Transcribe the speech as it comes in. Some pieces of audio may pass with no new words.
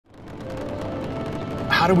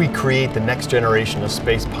how do we create the next generation of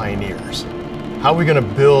space pioneers? How are we going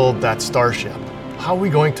to build that starship? How are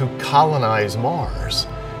we going to colonize Mars?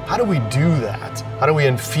 How do we do that? How do we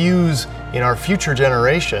infuse in our future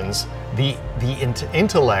generations the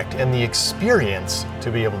intellect and the experience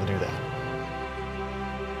to be able to do that?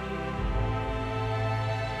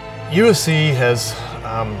 USC has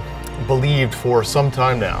believed for some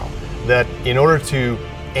time now that in order to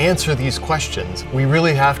answer these questions, we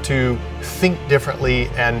really have to think differently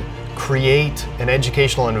and create an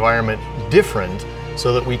educational environment different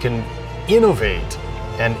so that we can innovate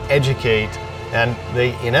and educate, and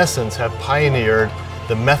they, in essence, have pioneered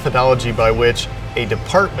the methodology by which a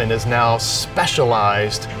department is now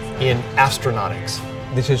specialized in astronautics.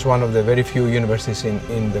 This is one of the very few universities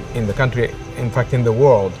in the country, in fact in the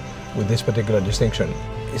world, with this particular distinction.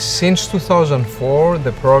 Since 2004,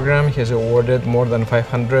 the program has awarded more than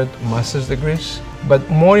 500 master's degrees. But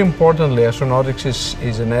more importantly, astronautics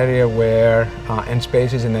is an area where, and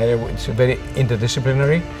space is an area which is very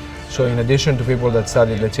interdisciplinary. So in addition to people that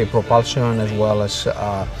study, let's say, propulsion as well as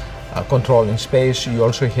control in space, you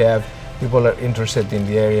also have people that are interested in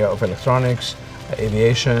the area of electronics,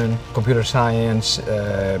 aviation, computer science,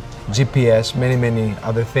 GPS, many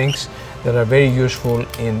other things that are very useful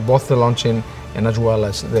in both the launching and as well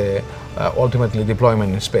as the ultimately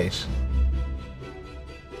deployment in space.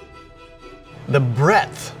 The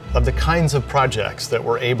breadth of the kinds of projects that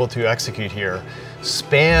we're able to execute here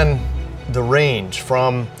span the range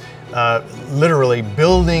from literally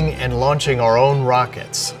building and launching our own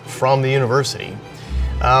rockets from the university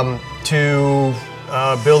to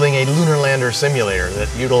building a lunar lander simulator that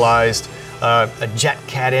utilized a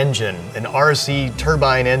JetCat engine, an RC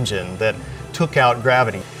turbine engine that took out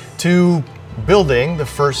gravity, to building the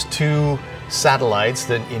first 2 satellites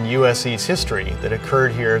that in USC's history that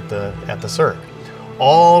occurred here at the SERC.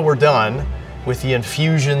 All were done with the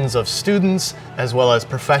infusions of students as well as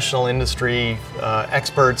professional industry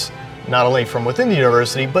experts, not only from within the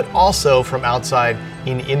university, but also from outside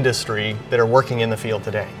in industry that are working in the field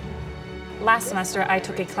today. Last semester, I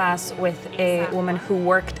took a class with a woman who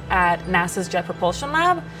worked at NASA's Jet Propulsion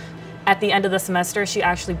Lab. At the end of the semester, she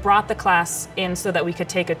actually brought the class in so that we could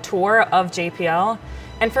take a tour of JPL.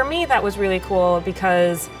 And for me, that was really cool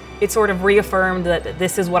because it sort of reaffirmed that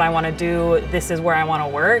this is what I want to do, this is where I want to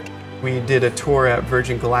work. We did a tour at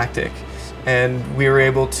Virgin Galactic, and we were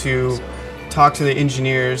able to talk to the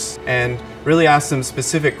engineers and really ask them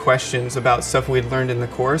specific questions about stuff we had learned in the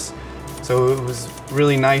course. So it was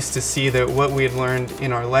really nice to see that what we had learned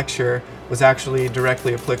in our lecture was actually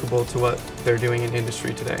directly applicable to what they're doing in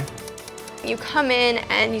industry today. You come in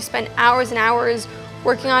and you spend hours and hours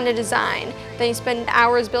working on a design. Then you spend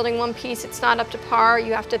hours building one piece, it's not up to par,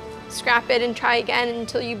 you have to scrap it and try again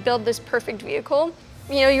until you build this perfect vehicle.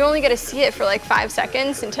 You know, you only get to see it for like 5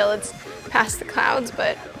 seconds until it's past the clouds,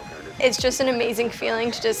 but it's just an amazing feeling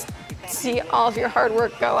to just see all of your hard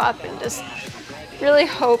work go up and just really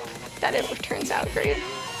hope that it turns out great.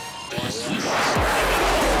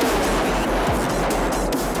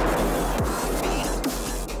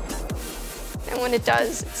 And when it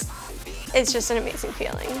does, it's just an amazing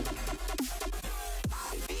feeling.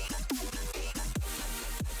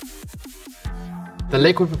 The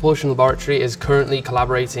Liquid Propulsion Laboratory is currently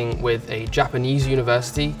collaborating with a Japanese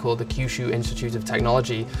university called the Kyushu Institute of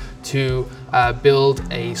Technology to build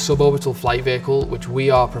a suborbital flight vehicle, which we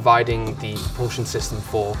are providing the propulsion system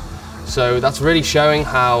for. So that's really showing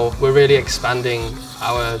how we're really expanding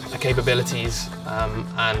our capabilities,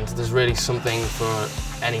 and there's really something for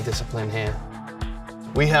any discipline here.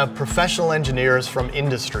 We have professional engineers from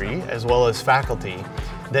industry as well as faculty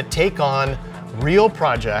that take on real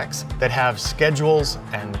projects that have schedules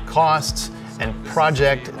and costs and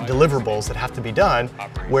project deliverables that have to be done,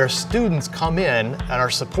 where students come in and are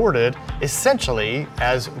supported essentially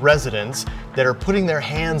as residents that are putting their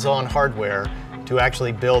hands on hardware to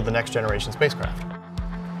actually build the next generation spacecraft.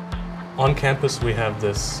 On campus we have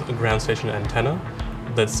this ground station antenna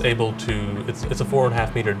that's able to, it's a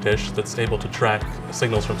 4.5 meter dish that's able to track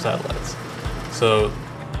signals from satellites. So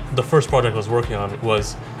the first project I was working on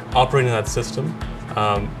was operating that system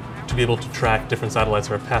to be able to track different satellites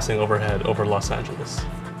that are passing overhead over Los Angeles.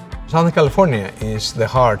 Southern California is the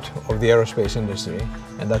heart of the aerospace industry,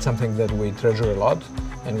 and that's something that we treasure a lot,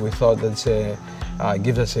 and we thought that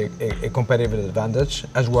gives us a competitive advantage,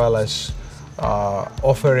 as well as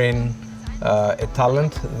offering a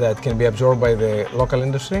talent that can be absorbed by the local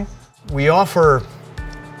industry. We offer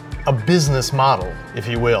a business model, if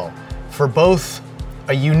you will, for both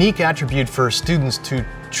a unique attribute for students to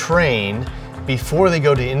train before they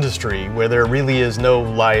go to industry, where there really is no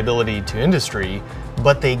liability to industry,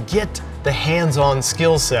 but they get the hands-on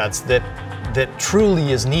skill sets that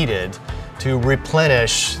truly is needed to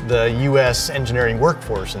replenish the U.S. engineering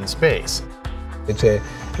workforce in space. It's a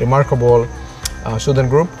remarkable student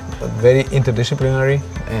group, very interdisciplinary,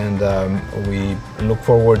 and we look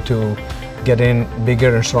forward to getting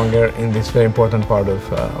bigger and stronger in this very important part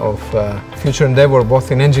of future endeavor,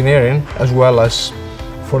 both in engineering as well as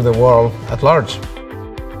for the world at large.